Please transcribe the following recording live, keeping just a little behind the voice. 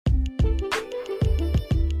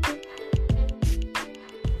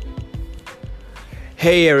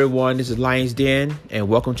Hey everyone, this is Lions Den, and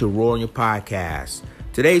welcome to Roar on Your Podcast.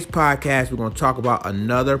 Today's podcast, we're going to talk about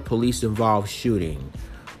another police-involved shooting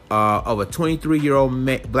of a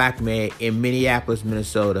 23-year-old black man in Minneapolis,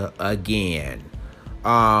 Minnesota again.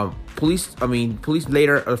 Police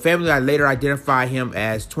later, family later identified him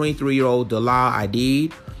as 23-year-old Dalal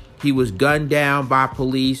Adid. He was gunned down by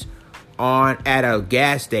police at a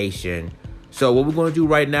gas station. So what we're going to do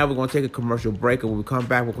right now, we're going to take a commercial break, and when we come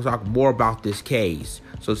back, we're going to talk more about this case.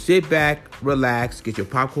 So sit back, relax, get your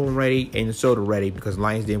popcorn ready and your soda ready, because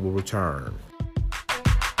Lions Den will return.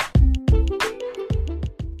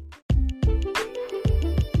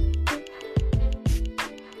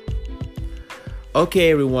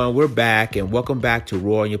 Okay, everyone, we're back, and welcome back to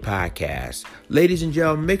Roar on Your Podcast. Ladies and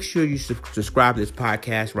gentlemen, make sure you subscribe to this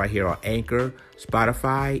podcast right here on Anchor,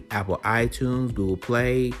 Spotify, Apple iTunes, Google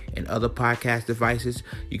Play, and other podcast devices.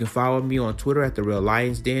 You can follow me on Twitter at The Real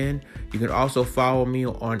Lions Den. You can also follow me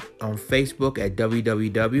on Facebook at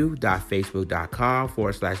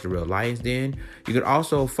www.facebook.com/The Real Lions Den. You can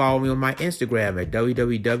also follow me on my Instagram at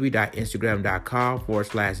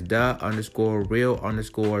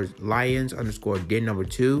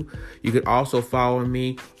www.instagram.com/the_real_lions_den2. You can also follow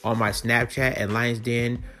me on my Snapchat at Lions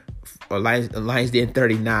Den or Lions Den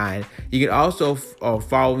 39. You can also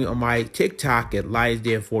follow me on my TikTok at Lions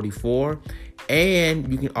Den 44.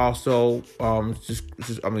 And you can also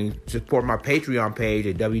support my Patreon page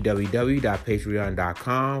at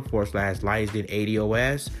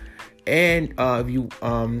www.patreon.com/LionsDen80OS. And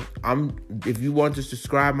if you want to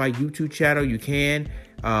subscribe my YouTube channel, you can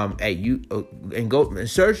and go in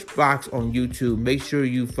search box on YouTube. Make sure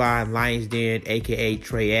you find Lions Den, aka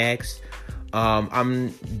Trey X.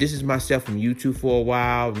 This is myself from YouTube for a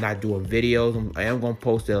while, not doing videos. I am going to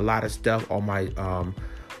post a lot of stuff on my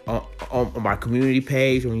on my community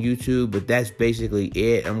page on YouTube, but that's basically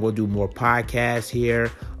it. I'm going to do more podcasts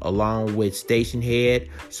here along with Station Head.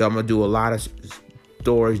 So I'm going to do a lot of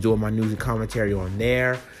stories, doing my news and commentary on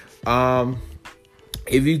there.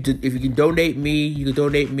 If you can donate me, you can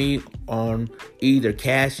donate me on either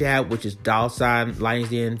Cash App, which is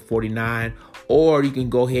 $LionsDen49, or you can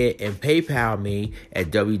go ahead and PayPal me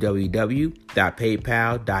at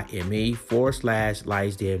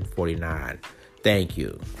www.paypal.me/LionsDen49. Thank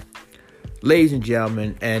you. Ladies and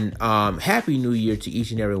gentlemen, and Happy New Year to each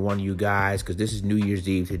and every one of you guys, because this is New Year's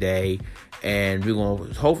Eve today, and we're going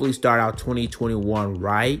to hopefully start out 2021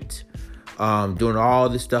 right. Doing all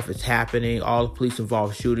this stuff that's happening, all the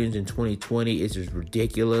police-involved shootings in 2020 is just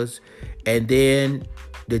ridiculous. And then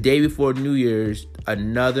the day before New Year's,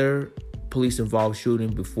 another police-involved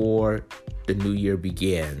shooting before the new year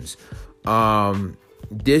begins.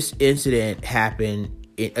 This incident happened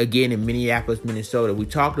again in Minneapolis, Minnesota. We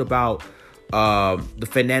talked about the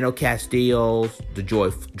Fernando Castillos, the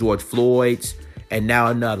George Floyds, and now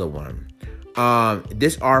another one.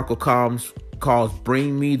 This article calls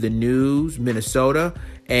Bring Me the News, Minnesota,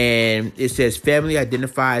 and it says family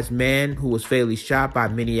identifies man who was fatally shot by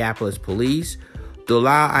Minneapolis police.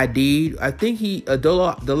 Dalal Adid, I think he's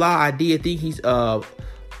a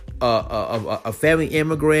family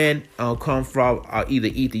immigrant, come from either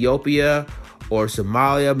Ethiopia or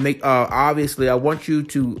Somalia. Obviously, I want you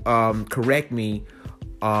to correct me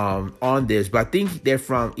on this, but I think they're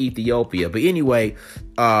from Ethiopia. But anyway,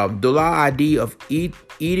 Dalal Adid of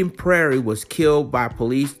Eden Prairie was killed by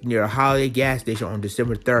police near a Holiday gas station on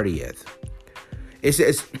December 30th. It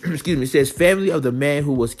says, family of the man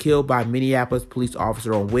who was killed by Minneapolis police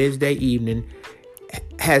officer on Wednesday evening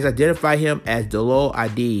has identified him as Dalal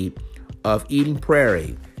Adid of Eden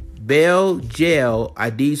Prairie. Bell Jail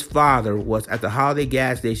Adid's father was at the Holiday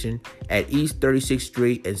gas station at East 36th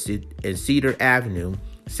Street and Cedar Avenue,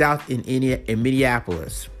 South in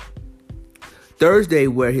Minneapolis, Thursday,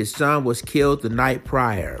 where his son was killed the night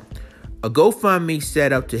prior. A GoFundMe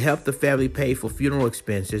set up to help the family pay for funeral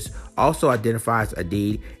expenses also identifies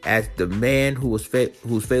Adid as the man who was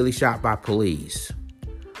fatally shot by police.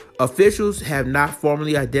 Officials have not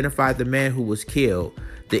formally identified the man who was killed.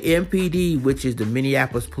 The MPD, which is the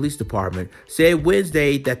Minneapolis Police Department, said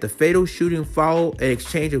Wednesday that the fatal shooting followed an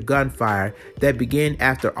exchange of gunfire that began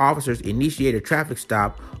after officers initiated a traffic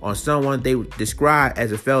stop on someone they described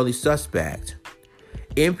as a felony suspect.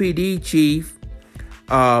 MPD Chief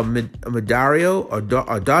Medario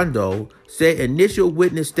Ardondo said initial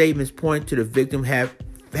witness statements point to the victim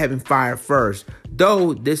having fired first,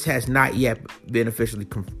 though this has not yet been officially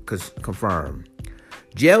confirmed.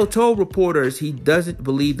 Jail told reporters he doesn't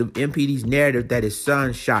believe the MPD's narrative that his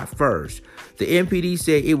son shot first. The MPD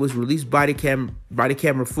said it was released body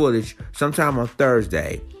camera footage sometime on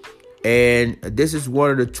Thursday. And this is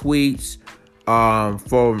one of the tweets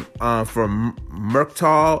from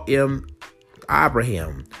Murtal M.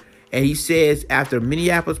 Abraham. And he says after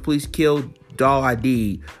Minneapolis police killed Dal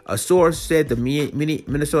ID, a source said the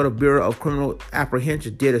Minnesota Bureau of Criminal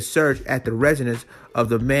Apprehension did a search at the residence of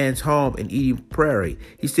the man's home in Eden Prairie.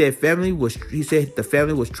 He said the family was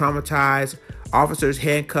traumatized. Officers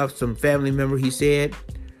handcuffed some family member, he said.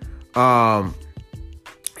 And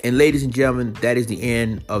ladies and gentlemen, that is the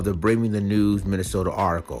end of the Bring Me the News Minnesota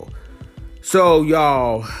article. So,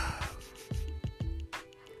 y'all,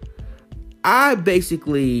 I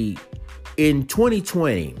basically, in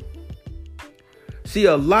 2020, see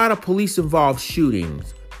a lot of police-involved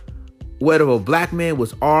shootings, whether a black man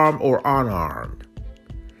was armed or unarmed.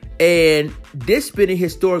 And this been a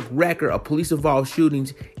historic record of police-involved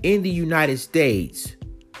shootings in the United States.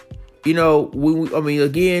 You know,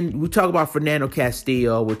 again, we talk about Fernando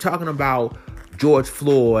Castillo, we're talking about George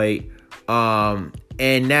Floyd, and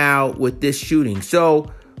now with this shooting.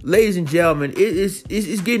 So, ladies and gentlemen, it's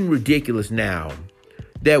getting ridiculous now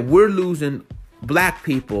that we're losing black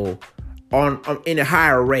people in a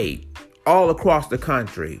higher rate all across the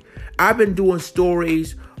country. I've been doing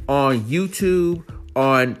stories on YouTube,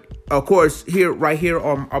 of course, right here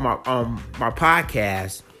on my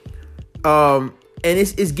podcast, and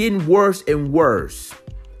it's getting worse and worse.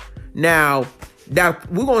 Now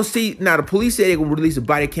we're gonna see. Now the police say they're gonna release a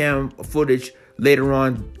body cam footage later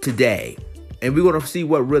on today, and we're gonna see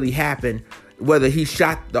what really happened, whether he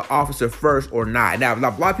shot the officer first or not. Now a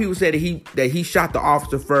lot of people say that he shot the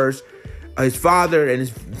officer first. His father and his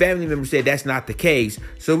family members said that's not the case.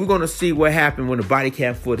 So we're going to see what happened when the body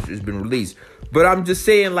cam footage has been released. But I'm just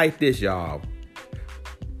saying like this, y'all.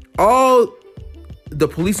 All the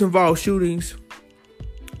police-involved shootings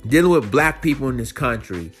dealing with black people in this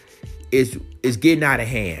country is getting out of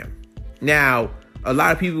hand. Now, a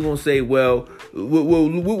lot of people are going to say, well,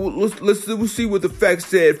 let's see what the facts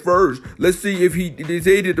said first. Let's see if he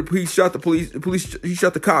shot he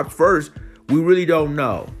shot the cops first. We really don't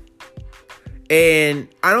know. And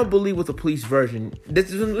I don't believe what the police version. This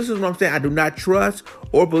is what I'm saying. I do not trust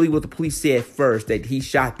or believe what the police said first, that he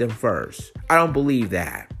shot them first. I don't believe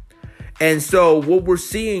that. And so what we're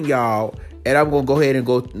seeing, y'all, and I'm going to go ahead and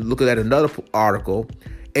go look at another article.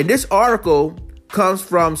 And this article comes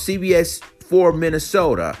from CBS 4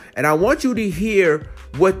 Minnesota. And I want you to hear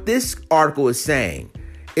what this article is saying.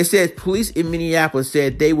 It says police in Minneapolis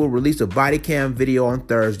said they will release a body cam video on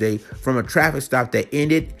Thursday from a traffic stop that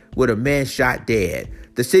ended with a man shot dead.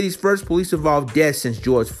 The city's first police-involved death since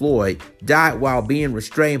George Floyd died while being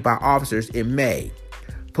restrained by officers in May.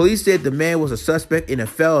 Police said the man was a suspect in a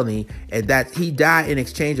felony and that he died in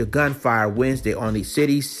exchange of gunfire Wednesday on the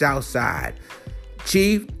city's south side.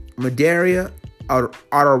 Chief Madaria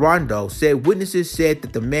Arredondo said witnesses said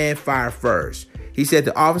that the man fired first. He said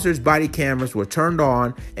the officers' body cameras were turned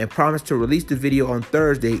on and promised to release the video on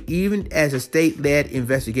Thursday, even as a state-led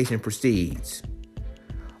investigation proceeds.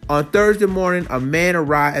 On Thursday morning, a man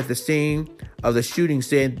arrived at the scene of the shooting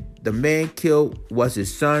saying the man killed was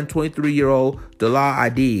his son, 23-year-old Dalal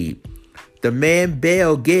ID. The man,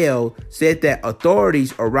 Bail Gale, said that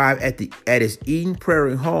authorities arrived at his Eden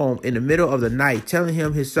Prairie home in the middle of the night, telling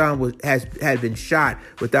him his son had been shot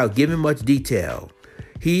without giving much detail.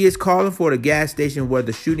 He is calling for the gas station where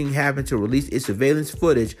the shooting happened to release its surveillance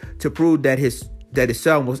footage to prove that his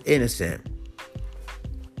son was innocent.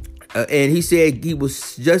 And he said he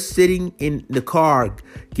was just sitting in the car,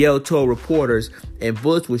 Gale told reporters, and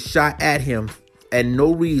bullets were shot at him and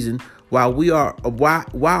no reason. Why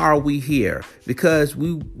are we here? Because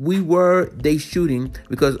they shooting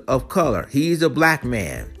because of color. He is a black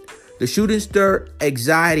man. The shooting stirred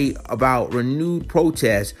anxiety about renewed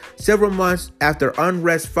protests several months after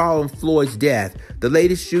unrest following Floyd's death. The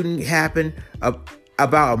latest shooting happened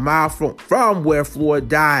about a mile from where Floyd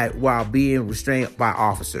died while being restrained by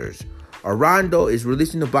officers. Arredondo is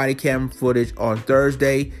releasing the body camera footage on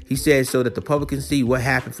Thursday, he said, so that the public can see what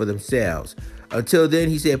happened for themselves. Until then,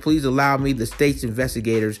 he said, please allow me, the state's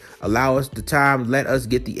investigators, allow us the time, let us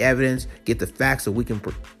get the evidence, get the facts so we can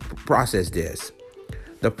process this.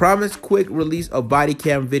 The promised quick release of body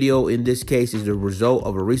cam video in this case is the result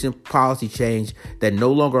of a recent policy change that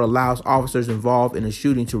no longer allows officers involved in a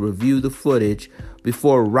shooting to review the footage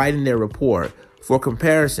before writing their report. For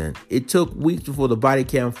comparison, it took weeks before the body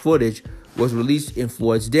cam footage was released in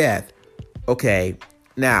Floyd's death. Okay,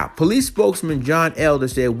 now, police spokesman John Elder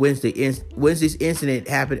said Wednesday's incident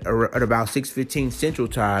happened at about 6:15 Central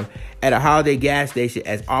Time at a Holiday gas station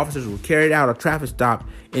as officers were carried out a traffic stop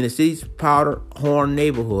in the city's Powder Horn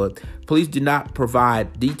neighborhood. Police did not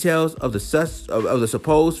provide details of the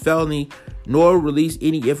supposed felony nor release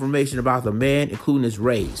any information about the man, including his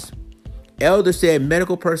race. Elder said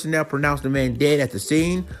medical personnel pronounced the man dead at the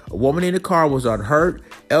scene. A woman in the car was unhurt.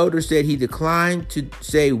 Elder said he declined to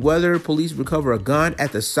say whether police recovered a gun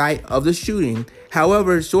at the site of the shooting.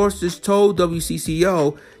 However, sources told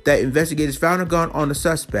WCCO that investigators found a gun on the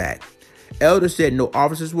suspect. Elder said no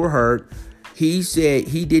officers were hurt. He said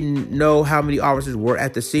he didn't know how many officers were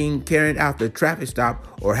at the scene carrying out the traffic stop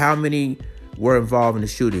or how many were involved in the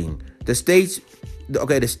shooting. The state's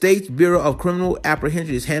Bureau of Criminal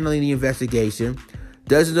Apprehension is handling the investigation.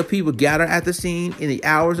 Dozens of people gathered at the scene in the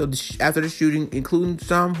hours after the shooting, including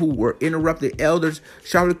some who were interrupted. Elders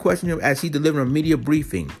sharply questioned him as he delivered a media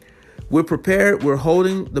briefing. We're prepared. We're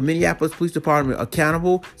holding the Minneapolis Police Department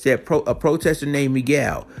accountable, said a protester named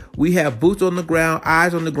Miguel. We have boots on the ground,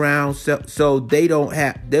 eyes on the ground, so they don't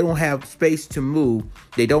have space to move.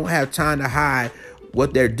 They don't have time to hide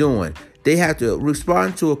what they're doing. They have to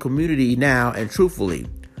respond to a community now and truthfully.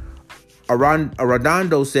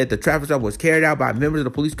 Arradondo said the traffic stop was carried out by members of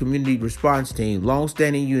the police community response team,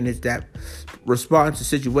 long-standing units that respond to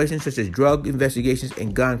situations such as drug investigations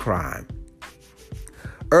and gun crime.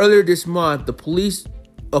 Earlier this month, the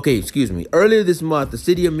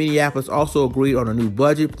city of Minneapolis also agreed on a new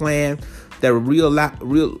budget plan that will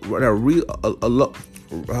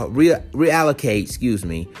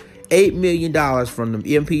reallocate, $8 million from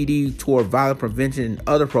the MPD toward violent prevention and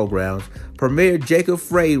other programs. Premier Jacob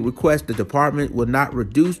Frey requests the department will not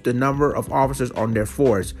reduce the number of officers on their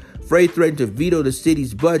force. Frey threatened to veto the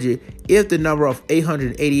city's budget if the number of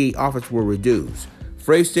 888 officers were reduced.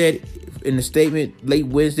 Frey said in a statement late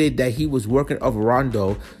Wednesday that he was working with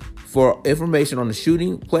Arradondo for information on the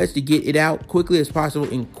shooting, pledged to get it out quickly as possible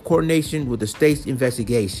in coordination with the state's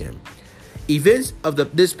investigation. Events of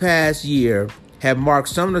this past year have marked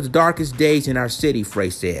some of the darkest days in our city, Frey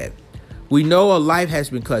said. We know a life has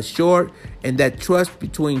been cut short and that trust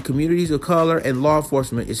between communities of color and law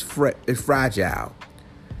enforcement is fragile.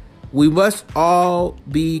 We must all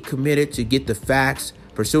be committed to get the facts,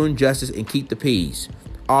 pursuing justice, and keep the peace.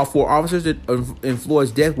 All 4 officers in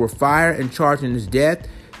Floyd's death were fired and charged in his death.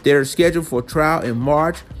 They are scheduled for trial in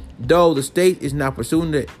March, though the state is now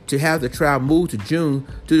pursuing to have the trial moved to June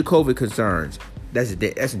due to COVID concerns. That's a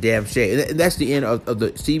damn shame. And that's the end of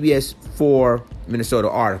the CBS 4 Minnesota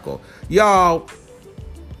article. Y'all,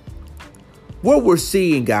 what we're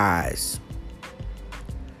seeing, guys,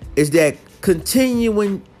 is that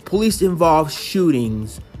continuing police-involved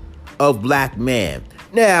shootings of black men.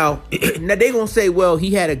 Now they're going to say, well,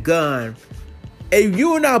 he had a gun. And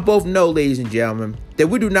you and I both know, ladies and gentlemen, that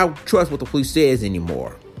we do not trust what the police says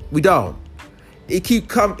anymore. We don't. It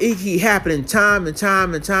keep happening time and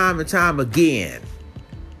time again.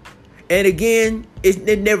 And again,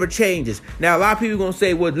 it never changes. Now, a lot of people are going to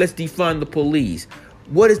say, well, let's defund the police.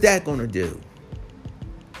 What is that going to do?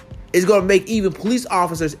 It's going to make even police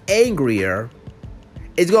officers angrier.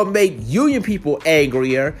 It's going to make union people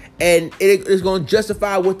angrier. And it's going to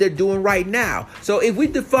justify what they're doing right now. So if we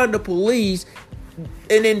defund the police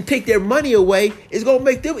and then take their money away, it's going to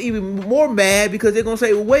make them even more mad because they're going to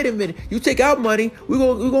say, well, wait a minute. You take our money, we're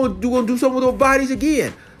going to do something with those bodies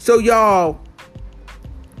again. So, y'all,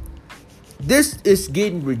 this is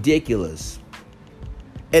getting ridiculous.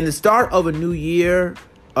 And the start of a new year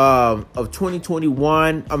of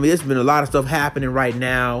 2021, I mean, there's been a lot of stuff happening right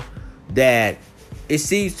now that it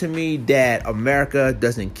seems to me that America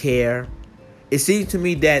doesn't care. It seems to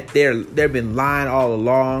me that they've been lying all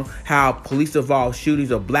along, how police-involved shootings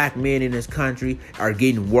of black men in this country are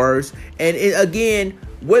getting worse. And again,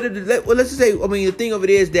 let's just say, I mean, the thing of it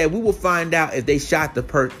is that we will find out if they shot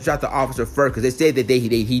the officer first, because they said that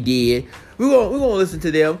he did. We're gonna listen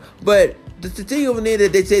to them. But the thing over there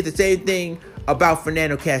that they said the same thing about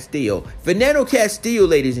Fernando Castillo. Fernando Castillo,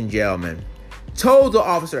 ladies and gentlemen, told the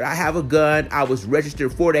officer, I have a gun. I was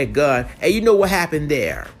registered for that gun. And you know what happened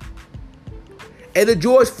there? And the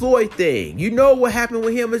George Floyd thing, you know what happened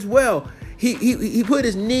with him as well. He put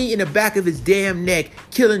his knee in the back of his damn neck,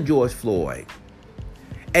 killing George Floyd.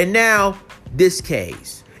 And now this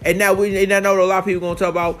case. And now I know a lot of people are going to talk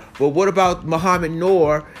about, well, what about Muhammad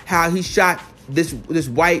Noor, how he shot this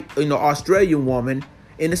white, Australian woman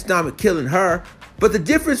in the stomach, killing her. But the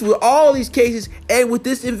difference with all these cases and with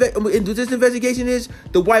this investigation is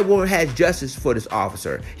the white woman has justice for this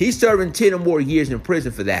officer. He's serving 10 or more years in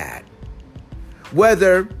prison for that.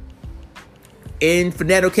 Whether in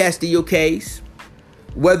Fernando Castillo case,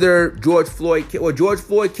 whether George Floyd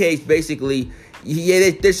case, basically,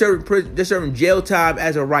 they're serving jail time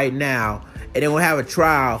as of right now, and they're gonna have a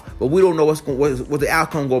trial, but we don't know what the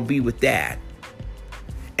outcome gonna be with that.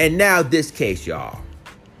 And now this case, y'all.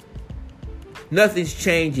 Nothing's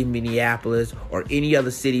changed in Minneapolis or any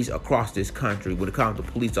other cities across this country when it comes to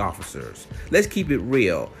police officers. Let's keep it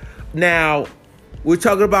real. Now, we're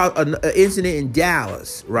talking about an incident in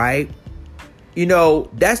Dallas, right? You know,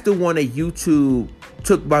 that's the one that YouTube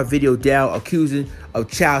took my video down, accusing of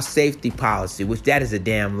child safety policy, which that is a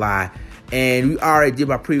damn lie. And we already did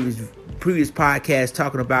my previous podcast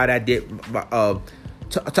talking about it. I did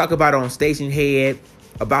talk about it on Station Head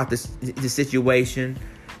about the situation.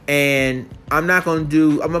 And I'm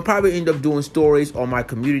gonna probably end up doing stories on my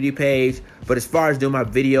community page. But as far as doing my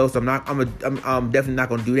videos, I'm definitely not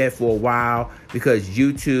gonna do that for a while, because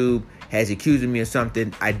YouTube has accused me of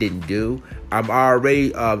something I didn't do. I'm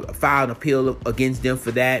already filed an appeal against them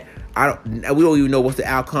for that. We don't even know what's the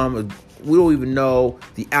outcome. We don't even know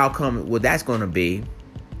the outcome, what that's going to be.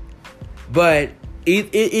 But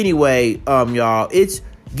anyway, y'all, it's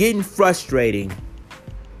getting frustrating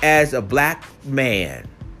as a black man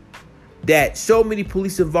that so many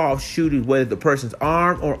police-involved shootings, whether the person's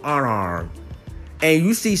armed or unarmed, and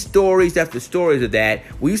you see stories after stories of that,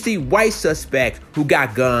 where you see white suspects who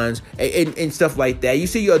got guns and stuff like that. You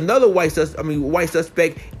see another white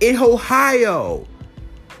suspect in Ohio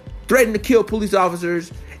threatening to kill police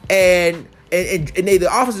officers, and the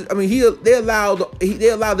officers. I mean, they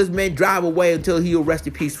allowed this man drive away until he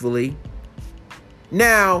arrested peacefully.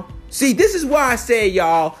 Now, see, this is why I say,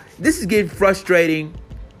 y'all, this is getting frustrating,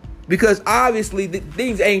 because obviously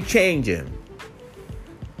things ain't changing.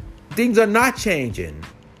 Things are not changing.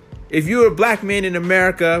 If you're a black man in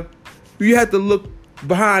America, you have to look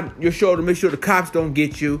behind your shoulder to make sure the cops don't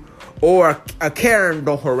get you, or a Karen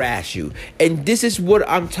don't harass you. And this is what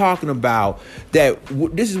I'm talking about,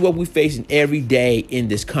 this is what we're facing every day in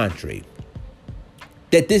this country.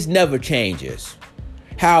 That this never changes.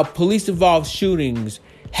 How police-involved shootings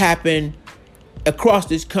happen across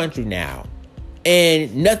this country now,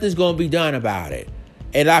 and nothing's going to be done about it.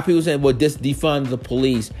 And a lot of people saying, well, just defund the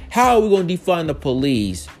police. How are we going to defund the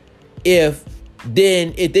police if they're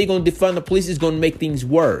going to defund the police, it's going to make things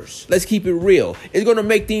worse? Let's keep it real. It's going to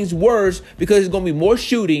make things worse because there's going to be more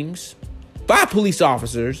shootings by police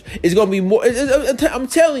officers. It's going to be more. I'm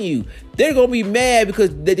telling you, they're going to be mad because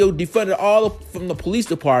they'll defund it all from the police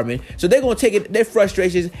department. So they're going to take their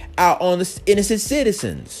frustrations out on the innocent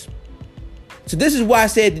citizens. So this is why I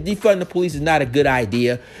said that defund the police is not a good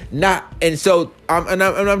idea. I'm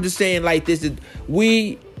just saying like this, that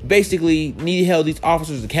we basically need to hold these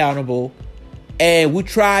officers accountable. And we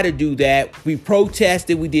try to do that. We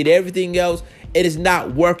protested. We did everything else. It is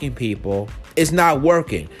not working, people. It's not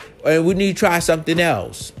working. And we need to try something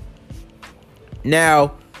else.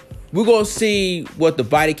 Now, we're going to see what the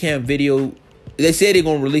body cam video, they said they're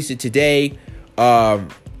going to release it today.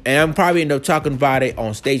 And I'm probably end up talking about it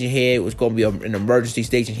on Station Head. It's going to be an emergency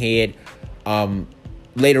Station Head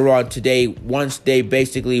later on today, once they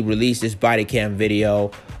basically release this body cam video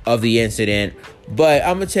of the incident. But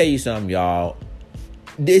I'm going to tell you something, y'all.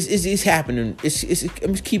 This is happening. It's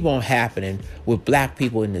keep on happening with black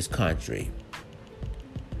people in this country.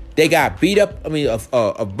 They got beat up. I mean,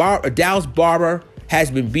 a Dallas barber has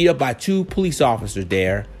been beat up by 2 police officers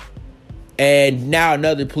there. And now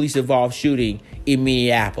another police-involved shooting in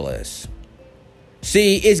Minneapolis.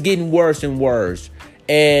 See, it's getting worse and worse.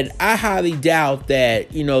 And I highly doubt that,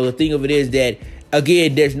 the thing of it is that,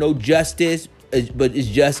 again, there's no justice, but it's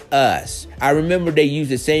just us. I remember they used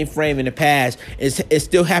the same frame in the past. It's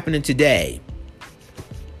still happening today.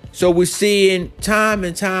 So we're seeing time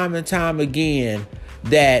and time and time again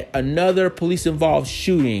that another police-involved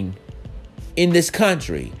shooting in this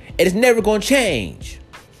country. And it's never going to change.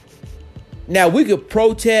 Now, we could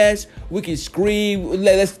protest, we can scream,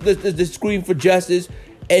 let's scream for justice.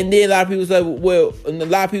 And then a lot of people say, well, and a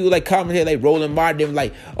lot of people like comment here, like Roland Martin, they were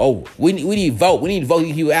like, oh, we need to vote. We need to vote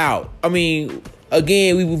you out. I mean,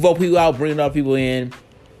 again, we vote people out, bring other people in.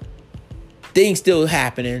 Things still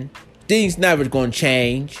happening. Things never going to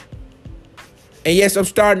change. And yes, I'm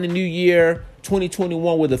starting the new year,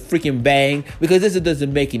 2021, with a freaking bang, because this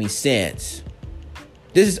doesn't make any sense.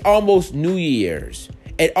 This is almost New Year's.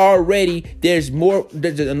 And already there's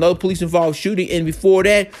another police-involved shooting. And before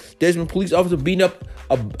that, there's been police officer beating up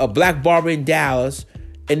a black barber in Dallas.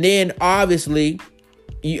 And then, obviously,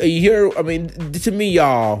 you hear, I mean, to me,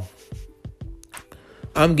 y'all,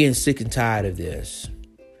 I'm getting sick and tired of this.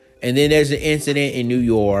 And then there's an incident in New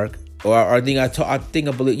York. I believe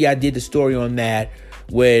I did the story on that,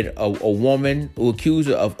 with a woman who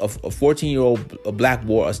accused of a 14-year-old black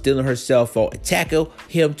boy of stealing her cell phone, tackled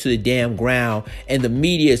him to the damn ground, and the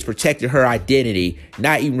media has protected her identity,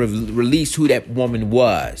 not even released who that woman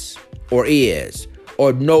was or is,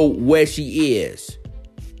 or know where she is.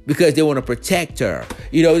 because they want to protect her.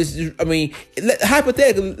 You know,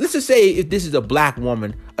 hypothetically, let's just say if this is a black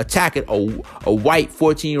woman attacking a white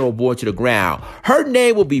 14-year-old boy to the ground, her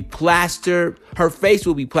name will be plastered, her face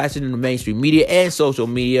will be plastered in the mainstream media and social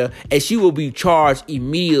media, and she will be charged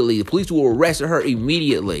immediately. The police will arrest her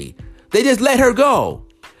immediately. They just let her go.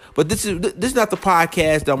 But this is not the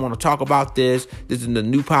podcast that I want to talk about this. This is the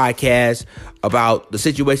new podcast about the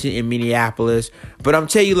situation in Minneapolis. But I'm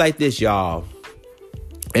telling you like this, y'all.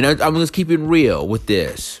 And I'm just keeping real with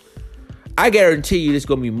this. I guarantee you there's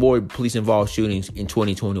going to be more police-involved shootings in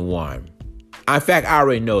 2021. In fact, I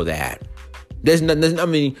already know that.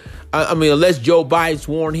 Unless Joe Biden's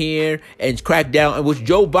sworn here and cracked down, which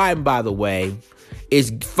Joe Biden, by the way,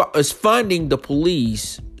 is funding the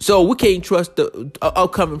police. So we can't trust the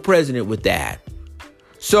upcoming president with that.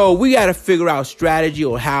 So we got to figure out strategy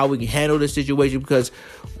on how we can handle this situation, because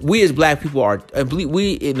we as black people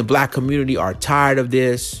we in the black community are tired of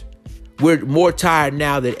this. We're more tired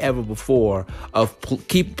now than ever before of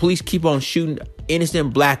police keep on shooting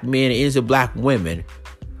innocent black men and innocent black women.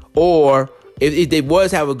 Or if they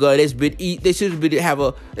have a gun, if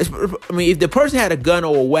the person had a gun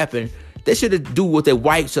or a weapon, they should do what the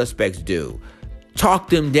white suspects do. Talk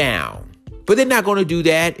them down. But they're not going to do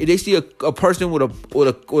that. If they see a person with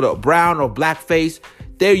a brown or black face,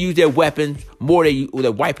 they'll use their weapons more than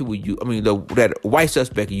white people use. That white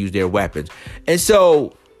suspect use their weapons. And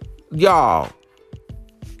so, y'all,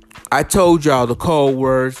 I told y'all the code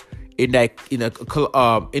words in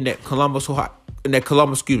the Columbus,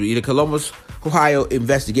 Ohio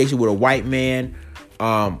investigation, with a white man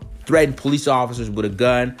threatened police officers with a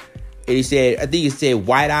gun. And he said, I think it said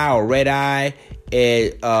white eye or red eye.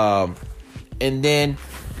 And then,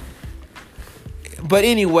 but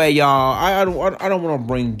anyway, y'all, I don't want to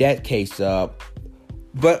bring that case up.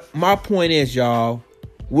 But my point is, y'all,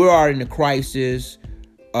 we are in a crisis.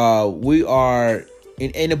 We are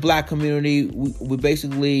in the black community. We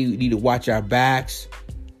basically need to watch our backs.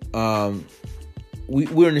 We're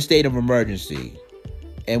in a state of emergency,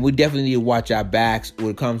 and we definitely need to watch our backs when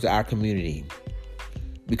it comes to our community,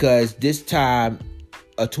 because this time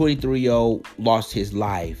a 23-year-old lost his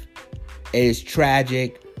life. And it's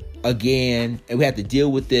tragic again, and we have to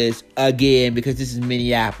deal with this again because this is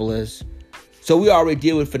Minneapolis. So we already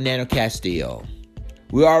deal with Fernando Castillo.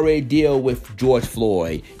 We already deal with George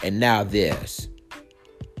Floyd, and now this.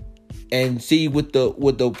 And see, with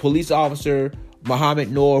the police officer Muhammad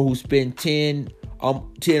Noor, who spent 10 or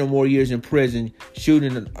more years in prison,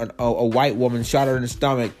 shooting a white woman, shot her in the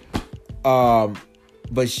stomach. But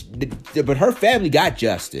her family got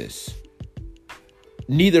justice.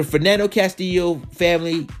 Neither Fernando Castillo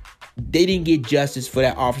family, they didn't get justice for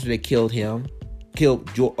that officer that killed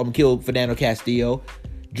Fernando Castillo.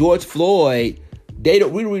 George Floyd, we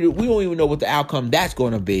don't even know what the outcome that's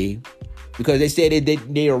going to be, because they said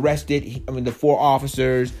they arrested the 4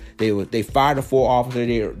 officers. They fired the 4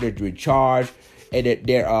 officers. They're charged, and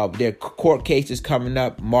their court case is coming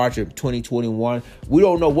up March of 2021. We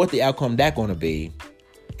don't know what the outcome that's going to be.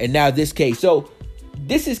 And now this case. So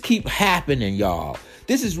this is keep happening, y'all.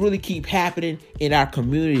 This is really keep happening in our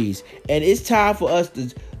communities. And it's time for us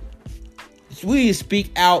to really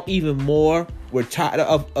speak out even more. We're tired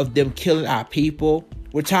of them killing our people.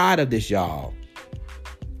 We're tired of this, y'all.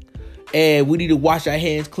 And we need to wash our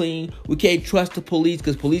hands clean. We can't trust the police,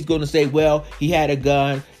 because police going to say, well, he had a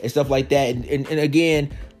gun and stuff like that. And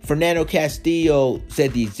again, Fernando Castillo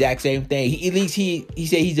said the exact same thing. He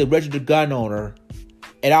said he's a registered gun owner.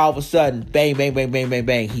 And all of a sudden, bang, bang, bang, bang, bang,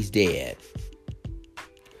 bang, he's dead.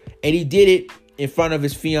 And he did it in front of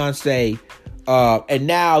his fiancée. And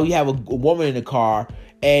now you have a woman in the car.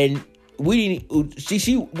 And we don't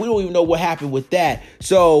even know what happened with that.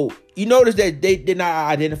 So you notice that they did not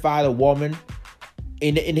identify the woman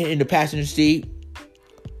in the passenger seat.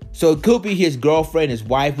 So it could be his girlfriend, his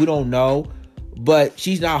wife. We don't know. But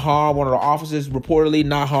she's not harmed. One of the officers reportedly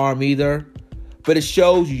not harmed either. But it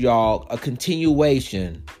shows you, y'all, a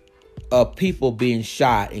continuation of people being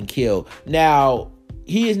shot and killed. Now,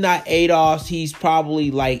 he is not ADOS. He's probably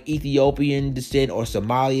like Ethiopian descent or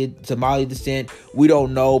Somali descent. We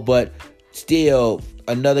don't know, but still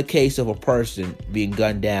another case of a person being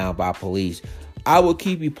gunned down by police. I will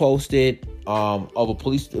keep you posted of a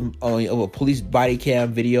police body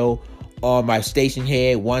cam video on my station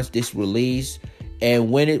head once this released.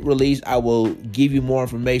 And when it released, I will give you more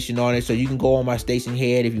information on it. So you can go on my station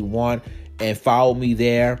head if you want and follow me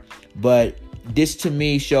there. But this to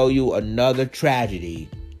me show you another tragedy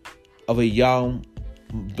of a young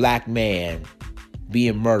black man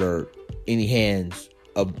being murdered in the hands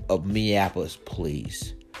of Minneapolis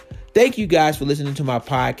police. Thank you guys for listening to my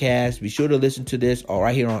podcast. Be sure to listen to this all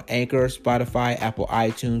right here on Anchor, Spotify, Apple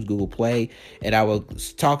iTunes, Google Play, and I will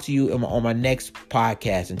talk to you on my next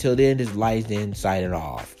podcast. Until then, this is Lights In signing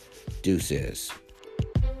off. Deuces.